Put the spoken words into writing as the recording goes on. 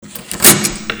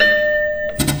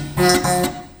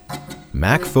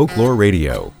Mac Folklore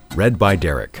Radio, read by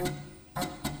Derek.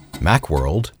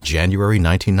 Macworld, January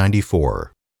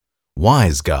 1994.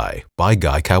 Wise Guy by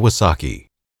Guy Kawasaki.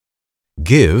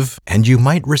 Give and you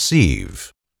might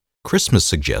receive. Christmas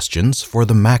suggestions for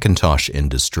the Macintosh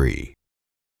industry.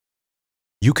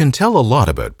 You can tell a lot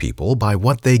about people by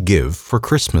what they give for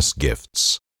Christmas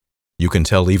gifts. You can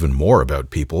tell even more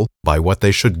about people by what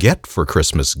they should get for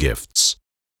Christmas gifts.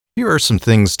 Here are some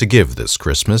things to give this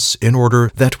Christmas in order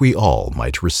that we all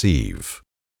might receive.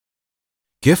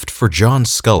 Gift for John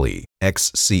Sculley,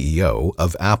 ex-CEO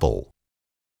of Apple.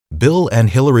 Bill and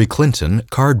Hillary Clinton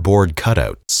cardboard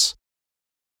cutouts.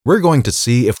 We're going to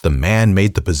see if the man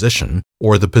made the position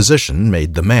or the position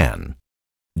made the man.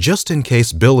 Just in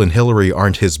case Bill and Hillary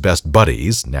aren't his best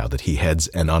buddies now that he heads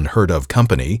an unheard-of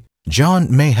company,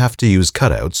 John may have to use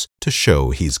cutouts to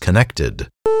show he's connected.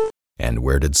 And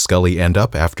where did Sculley end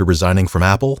up after resigning from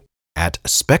Apple? At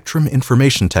Spectrum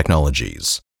Information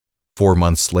Technologies. 4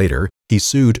 months later, he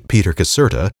sued Peter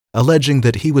Caserta, alleging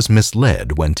that he was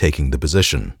misled when taking the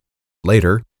position.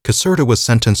 Later, Caserta was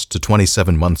sentenced to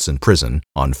 27 months in prison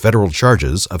on federal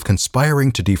charges of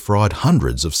conspiring to defraud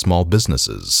hundreds of small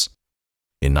businesses.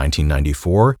 In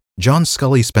 1994, John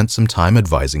Sculley spent some time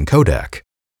advising Kodak.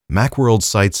 Macworld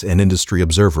cites an industry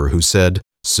observer who said,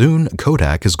 "Soon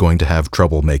Kodak is going to have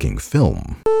trouble making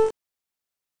film."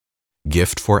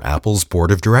 Gift for Apple's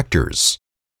board of directors.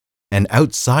 An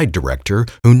outside director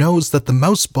who knows that the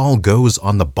mouse ball goes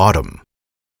on the bottom.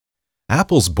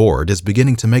 Apple's board is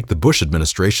beginning to make the Bush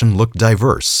administration look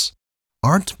diverse.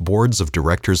 Aren't boards of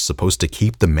directors supposed to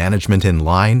keep the management in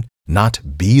line,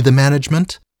 not be the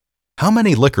management? How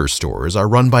many liquor stores are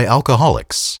run by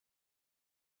alcoholics?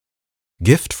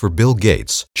 Gift for Bill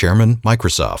Gates, Chairman,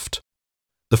 Microsoft.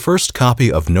 The first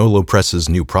copy of Nolo Press's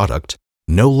new product,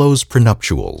 Nolo's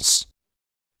Prenuptials.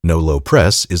 Nolo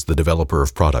Press is the developer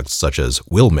of products such as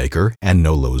Willmaker and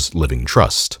Nolo's Living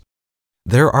Trust.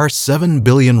 There are 7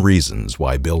 billion reasons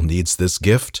why Bill needs this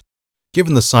gift.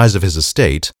 Given the size of his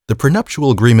estate, the prenuptial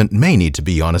agreement may need to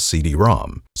be on a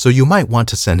CD-ROM, so you might want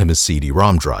to send him a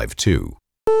CD-ROM drive too.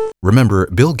 Remember,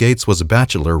 Bill Gates was a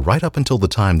bachelor right up until the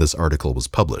time this article was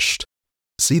published.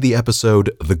 See the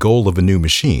episode The Goal of a New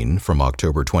Machine from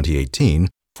October 2018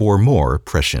 for more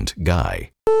prescient Guy.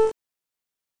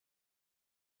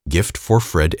 Gift for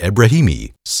Fred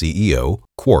Ebrahimi, CEO,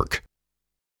 Quark.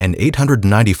 An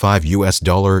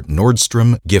 $895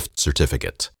 Nordstrom gift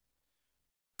certificate.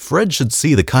 Fred should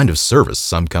see the kind of service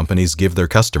some companies give their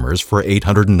customers for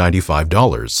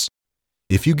 $895.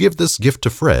 If you give this gift to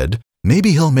Fred,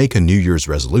 maybe he'll make a New Year's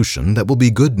resolution that will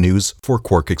be good news for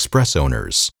Quark Express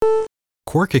owners.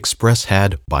 Quark Express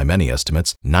had, by many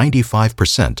estimates,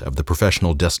 95% of the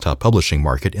professional desktop publishing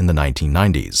market in the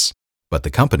 1990s. But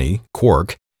the company,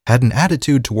 Quark, had an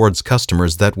attitude towards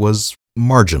customers that was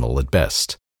marginal at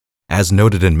best. As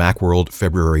noted in Macworld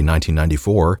February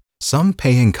 1994, some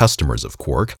paying customers of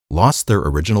Quark lost their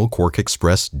original Quark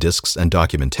Express disks and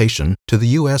documentation to the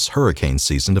U.S. hurricane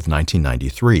season of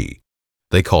 1993.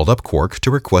 They called up Quark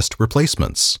to request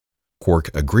replacements.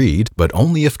 Quark agreed, but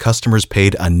only if customers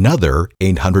paid another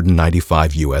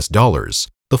 $895,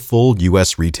 the full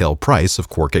U.S. retail price of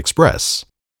Quark Express.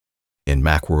 In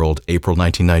Macworld April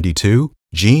 1992,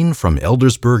 Gene from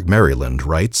Eldersburg, Maryland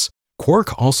writes,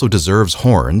 Quark also deserves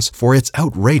horns for its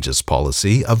outrageous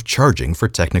policy of charging for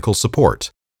technical support.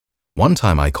 One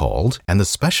time I called, and the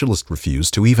specialist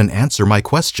refused to even answer my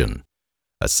question.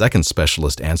 A second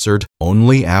specialist answered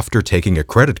only after taking a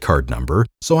credit card number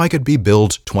so I could be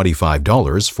billed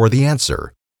 $25 for the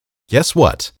answer. Guess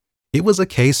what? It was a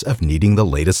case of needing the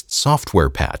latest software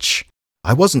patch.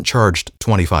 I wasn't charged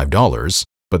 $25,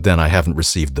 but then I haven't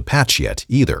received the patch yet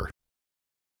either.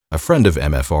 A friend of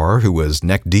MFR who was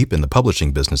neck-deep in the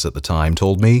publishing business at the time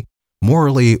told me,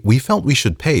 morally, we felt we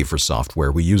should pay for software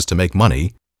we used to make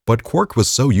money, but Quark was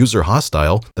so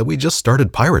user-hostile that we just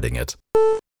started pirating it.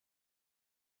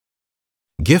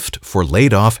 Gift for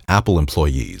laid-off Apple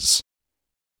employees.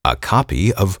 A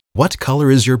copy of What Color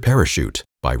is Your Parachute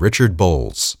by Richard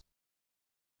Bowles.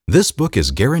 This book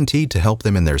is guaranteed to help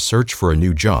them in their search for a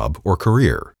new job or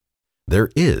career. There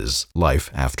is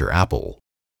life after Apple.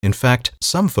 In fact,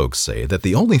 some folks say that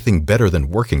the only thing better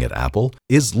than working at Apple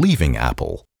is leaving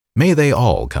Apple. May they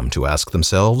all come to ask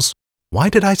themselves, why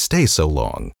did I stay so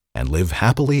long, and live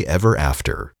happily ever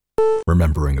after?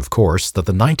 Remembering, of course, that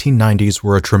the 1990s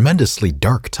were a tremendously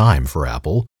dark time for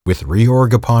Apple, with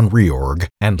reorg upon reorg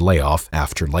and layoff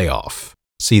after layoff.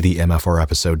 See the MFR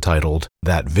episode titled,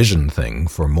 That Vision Thing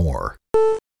for more.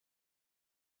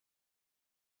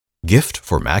 Gift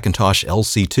for Macintosh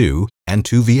LC2 and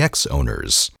 2VX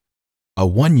owners. a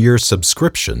one-year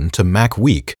subscription to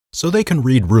MacWeek so they can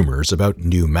read rumors about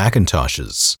new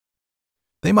Macintoshes.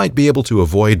 They might be able to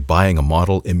avoid buying a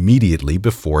model immediately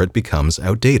before it becomes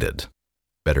outdated.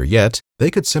 Better yet, they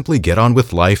could simply get on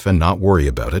with life and not worry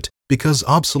about it because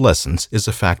obsolescence is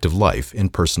a fact of life in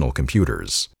personal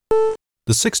computers.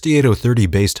 The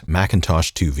 68030-based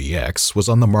Macintosh 2VX was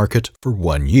on the market for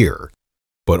 1 year,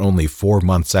 but only 4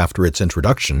 months after its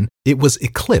introduction, it was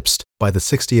eclipsed by the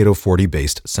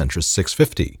 68040-based Centris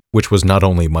 650, which was not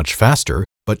only much faster,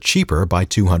 but cheaper by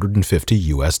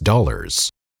 $250.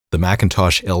 The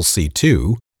Macintosh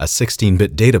LC2, a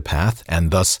 16-bit data path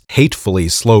and thus hatefully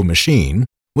slow machine,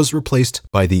 was replaced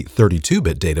by the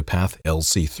 32-bit data path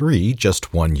LC3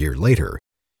 just 1 year later.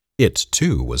 It,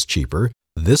 too, was cheaper,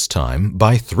 this time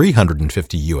by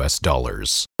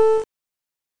 $350.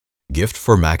 Gift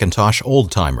for Macintosh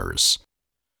old-timers.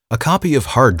 A copy of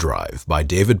Hard Drive by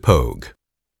David Pogue.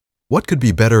 What could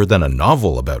be better than a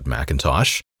novel about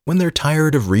Macintosh when they're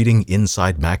tired of reading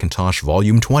Inside Macintosh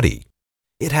Volume 20?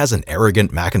 It has an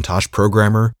arrogant Macintosh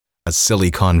programmer, a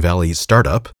Silicon Valley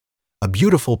startup, a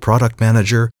beautiful product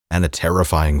manager, and a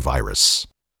terrifying virus.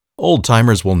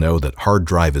 Old-timers will know that Hard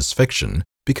Drive is fiction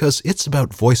because it's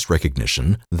about voice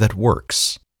recognition that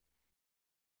works.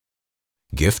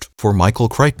 Gift for Michael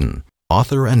Crichton,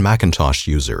 author and Macintosh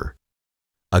user.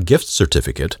 A gift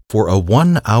certificate for a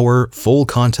 1-hour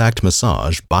full-contact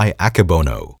massage by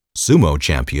Akebono, sumo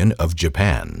champion of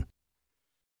Japan.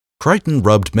 Crichton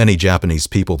rubbed many Japanese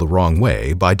people the wrong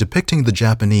way by depicting the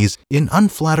Japanese in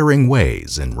unflattering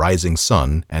ways in Rising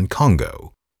Sun and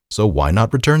Congo, so why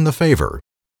not return the favor?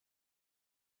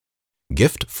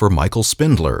 Gift for Michael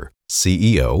Spindler,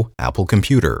 CEO, Apple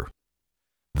Computer.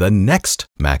 The next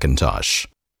Macintosh.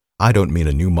 I don't mean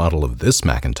a new model of this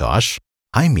Macintosh.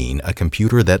 I mean a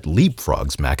computer that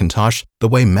leapfrogs Macintosh the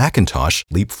way Macintosh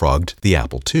leapfrogged the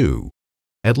Apple II.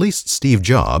 At least Steve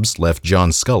Jobs left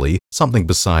John Scully something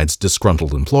besides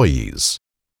disgruntled employees.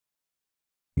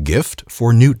 Gift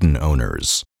for Newton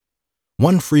owners.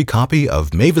 1 free copy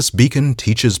of Mavis Beacon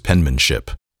Teaches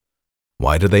Penmanship.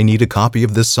 Why do they need a copy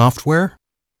of this software?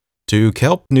 To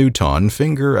kelp Newton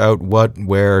finger out what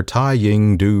where tai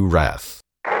ying do wrath.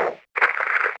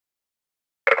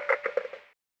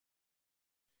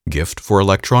 Gift for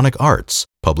Electronic Arts,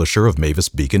 publisher of Mavis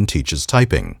Beacon Teaches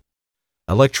Typing.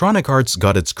 Electronic Arts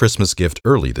got its Christmas gift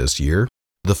early this year,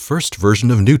 the first version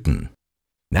of Newton.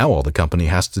 Now all the company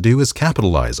has to do is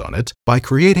capitalize on it by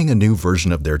creating a new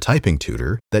version of their typing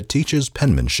tutor that teaches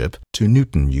penmanship to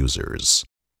Newton users.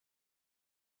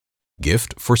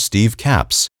 Gift for Steve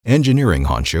Capps, engineering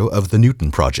honcho of the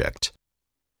Newton project.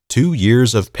 2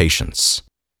 years of patience.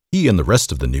 He and the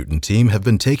rest of the Newton team have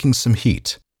been taking some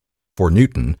heat. For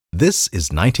Newton, this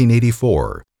is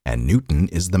 1984, and Newton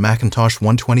is the Macintosh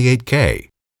 128K.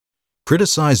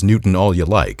 Criticize Newton all you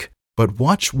like, but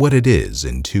watch what it is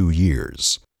in 2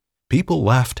 years. People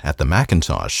laughed at the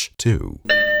Macintosh, too.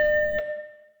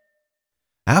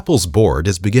 Apple's board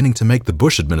is beginning to make the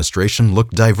Bush administration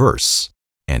look diverse.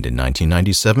 And in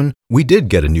 1997, we did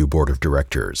get a new board of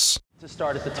directors. To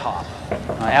start at the top.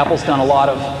 Apple's done a lot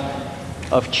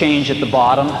of change at the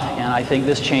bottom, and I think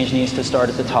this change needs to start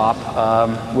at the top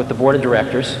with the board of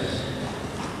directors.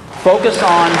 Focus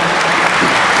on...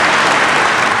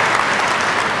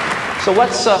 So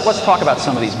let's talk about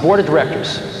some of these. Board of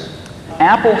directors.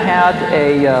 Apple had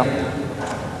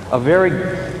a very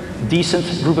decent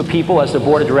group of people as the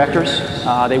board of directors.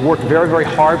 They worked very, very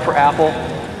hard for Apple.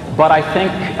 But I think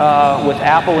with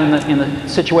Apple in the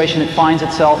situation it finds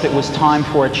itself, it was time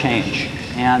for a change.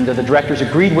 And the directors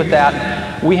agreed with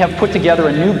that. We have put together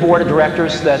a new board of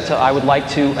directors that I would like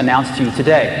to announce to you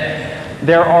today.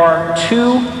 There are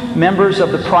 2 members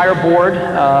of the prior board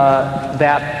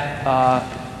that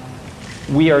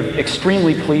we are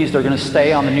extremely pleased are going to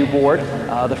stay on the new board.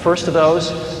 The first of those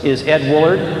is Ed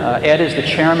Woolard. Ed is the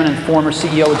chairman and former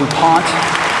CEO of DuPont.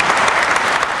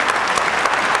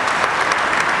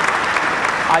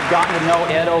 I've gotten to know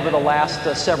Ed over the last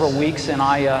several weeks, and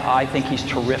I think he's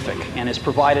terrific and has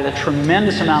provided a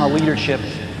tremendous amount of leadership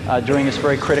during this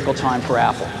very critical time for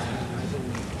Apple.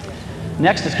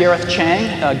 Next is Gareth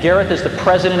Chang. Gareth is the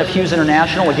president of Hughes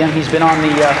International. Again, he's been on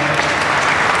the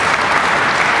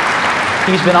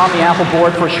Apple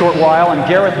board for a short while, and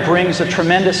Gareth brings a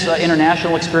tremendous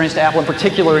international experience to Apple, in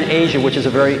particular in Asia, which is a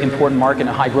very important market and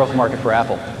a high-growth market for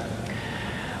Apple.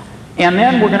 And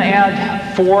then we're going to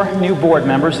add 4 new board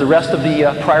members. The rest of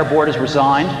the prior board has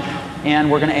resigned, and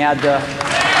we're going to add 4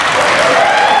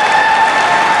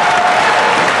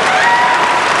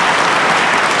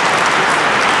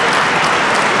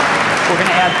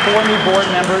 4 new board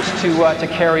members to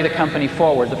carry the company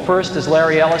forward. The first is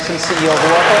Larry Ellison, CEO of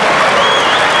Oracle.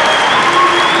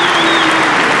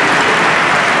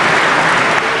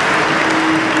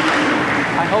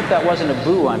 I hope that wasn't a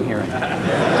boo I'm hearing.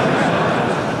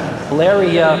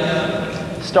 Larry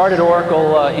started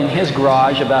Oracle in his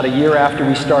garage about a year after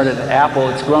we started Apple.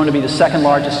 It's grown to be the second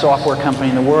largest software company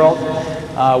in the world.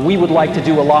 We would like to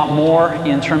do a lot more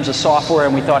in terms of software,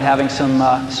 and we thought having some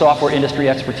software industry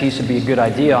expertise would be a good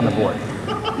idea on the board.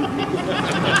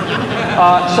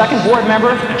 Second board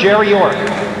member, Jerry York,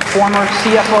 former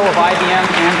CFO of IBM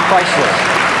and Chrysler.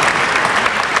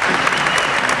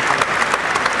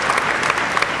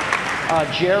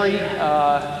 Jerry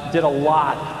did a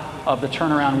lot of the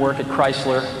turnaround work at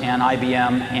Chrysler and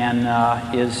IBM and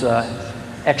is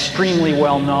extremely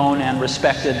well known and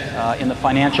respected in the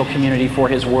financial community for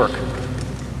his work.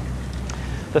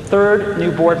 The third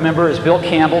new board member is Bill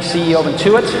Campbell, CEO of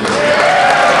Intuit.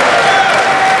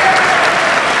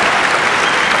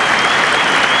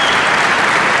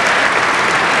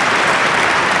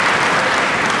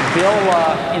 Bill,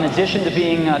 in addition to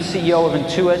being CEO of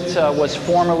Intuit, was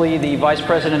formerly the Vice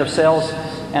President of Sales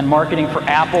and Marketing for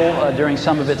Apple during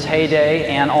some of its heyday,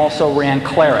 and also ran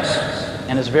Claris,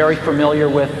 and is very familiar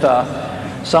with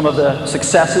some of the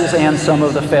successes and some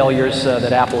of the failures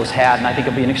that Apple has had, and I think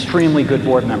it'll be an extremely good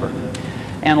board member.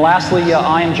 And lastly,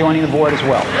 I am joining the board as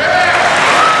well.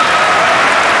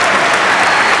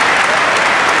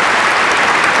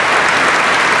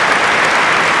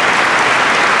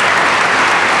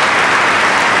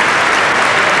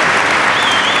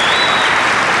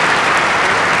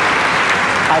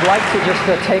 I'd like to just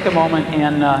take a moment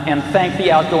and thank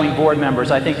the outgoing board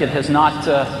members. I think it has not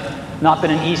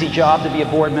been an easy job to be a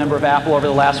board member of Apple over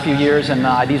the last few years, and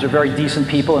these are very decent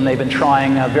people, and they've been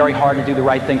trying very hard to do the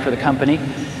right thing for the company.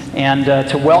 And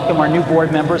to welcome our new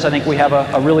board members, I think we have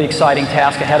a really exciting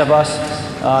task ahead of us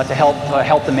to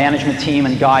help the management team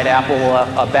and guide Apple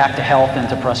back to health and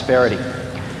to prosperity.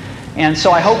 And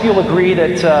so I hope you'll agree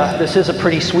that this is a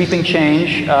pretty sweeping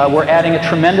change. We're adding a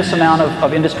tremendous amount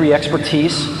of industry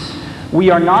expertise. We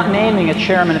are not naming a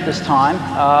chairman at this time.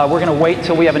 We're going to wait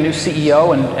till we have a new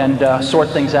CEO and sort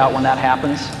things out when that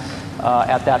happens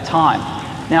at that time.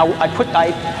 Now, I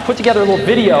put together a little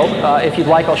video. If you'd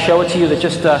like, I'll show it to you. That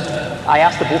just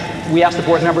we asked the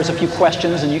board members a few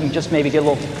questions, and you can just maybe get a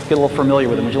little familiar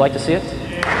with them. Would you like to see it? Let's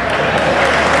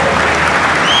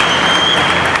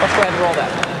go ahead and roll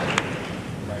that.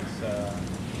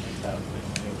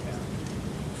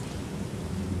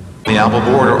 The Apple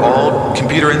board are all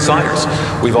computer insiders.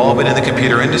 We've all been in the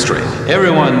computer industry.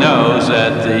 Everyone knows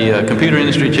that the computer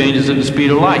industry changes at the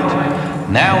speed of light.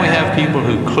 Now we have people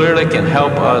who clearly can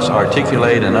help us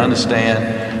articulate and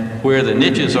understand where the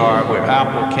niches are, where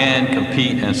Apple can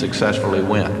compete and successfully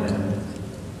win.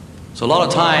 So a lot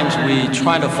of times we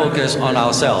try to focus on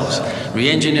ourselves,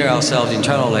 re-engineer ourselves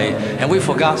internally, and we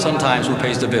forgot sometimes who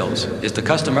pays the bills. It's the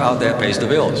customer out there pays the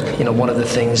bills. You know, one of the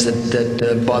things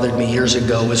that bothered me years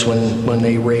ago was when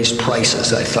they raised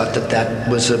prices. I thought that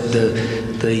was it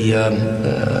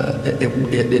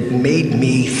made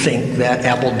me think that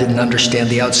Apple didn't understand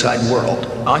the outside world.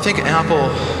 I think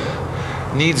Apple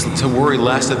needs to worry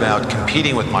less about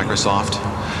competing with Microsoft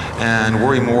and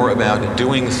worry more about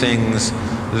doing things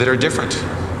that are different.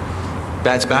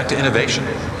 That's back to innovation.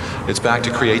 It's back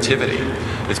to creativity.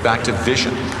 It's back to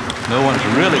vision. No one's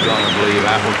really going to believe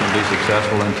Apple can be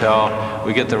successful until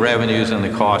we get the revenues and the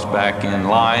costs back in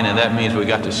line, and that means we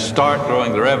got to start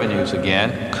growing the revenues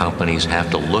again. Companies have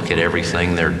to look at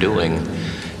everything they're doing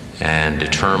and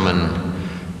determine,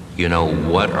 you know,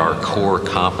 what are core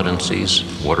competencies,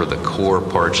 what are the core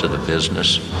parts of the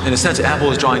business. In a sense,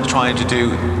 Apple is trying to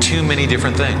do too many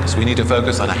different things. We need to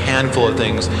focus on a handful of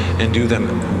things and do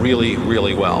them really,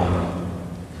 really well.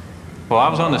 Well, I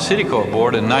was on the Citicorp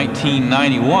board in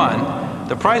 1991.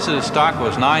 The price of the stock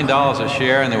was $9 a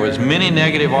share, and there was many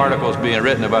negative articles being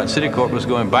written about Citicorp was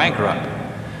going bankrupt.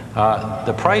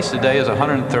 The price today is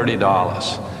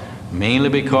 $130. Mainly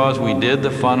because we did the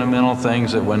fundamental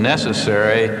things that were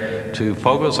necessary to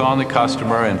focus on the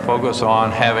customer and focus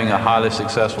on having a highly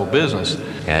successful business.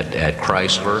 At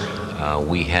Chrysler,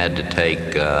 we had to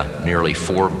take nearly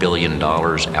 $4 billion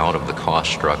out of the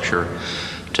cost structure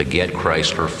to get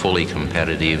Chrysler fully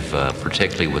competitive,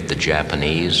 particularly with the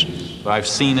Japanese. I've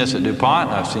seen this at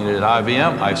DuPont, I've seen it at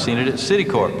IBM, I've seen it at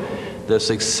Citicorp. The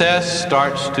success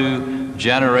starts to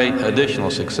generate additional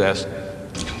success.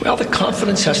 Well, the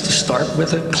confidence has to start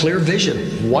with a clear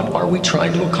vision. What are we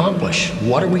trying to accomplish?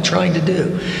 What are we trying to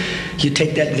do? You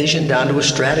take that vision down to a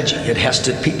strategy.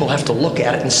 People have to look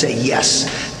at it and say,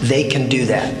 yes, they can do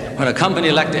that. When a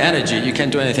company lacks the energy, you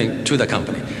can't do anything to the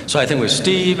company. So I think with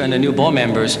Steve and the new board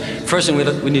members, first thing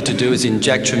we need to do is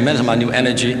inject tremendous amount of new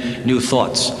energy, new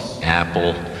thoughts.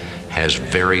 Apple has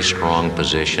very strong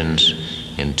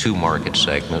positions in two market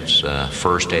segments.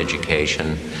 First,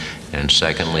 education, and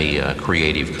secondly,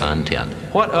 creative content.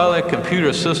 What other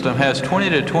computer system has 20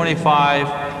 to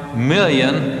 25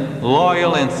 million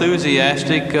loyal,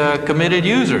 enthusiastic, committed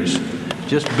users?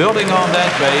 Just building on that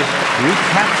base,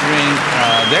 recapturing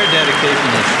their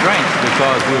dedication and strength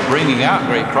because we're bringing out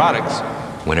great products.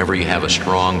 Whenever you have a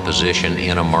strong position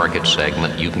in a market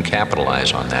segment, you can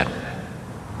capitalize on that.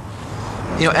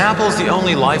 You know, Apple's the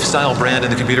only lifestyle brand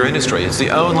in the computer industry. It's the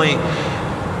only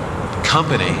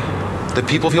company that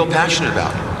people feel passionate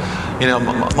about. You know,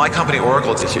 my company,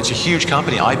 Oracle, it's a huge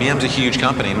company. IBM's a huge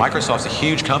company. Microsoft's a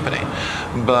huge company.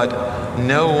 But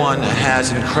no one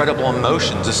has incredible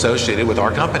emotions associated with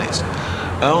our companies.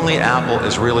 Only Apple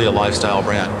is really a lifestyle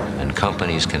brand. And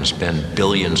companies can spend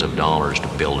billions of dollars to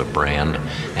build a brand.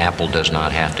 Apple does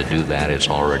not have to do that. It's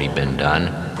already been done.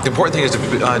 The important thing is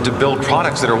to build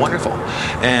products that are wonderful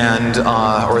and,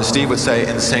 or as Steve would say,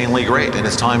 insanely great. And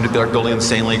it's time to start building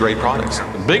insanely great products.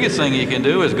 The biggest thing you can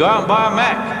do is go out and buy a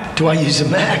Mac. Do I use a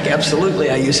Mac? Absolutely,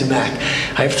 I use a Mac.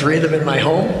 I have 3 of them in my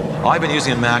home. I've been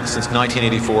using a Mac since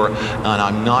 1984, and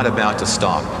I'm not about to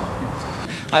stop.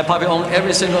 I probably own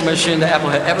every single machine that Apple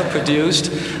had ever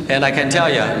produced, and I can tell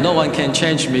you, no one can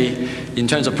change me in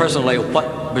terms of personally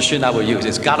what machine I will use.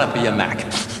 It's got to be a Mac.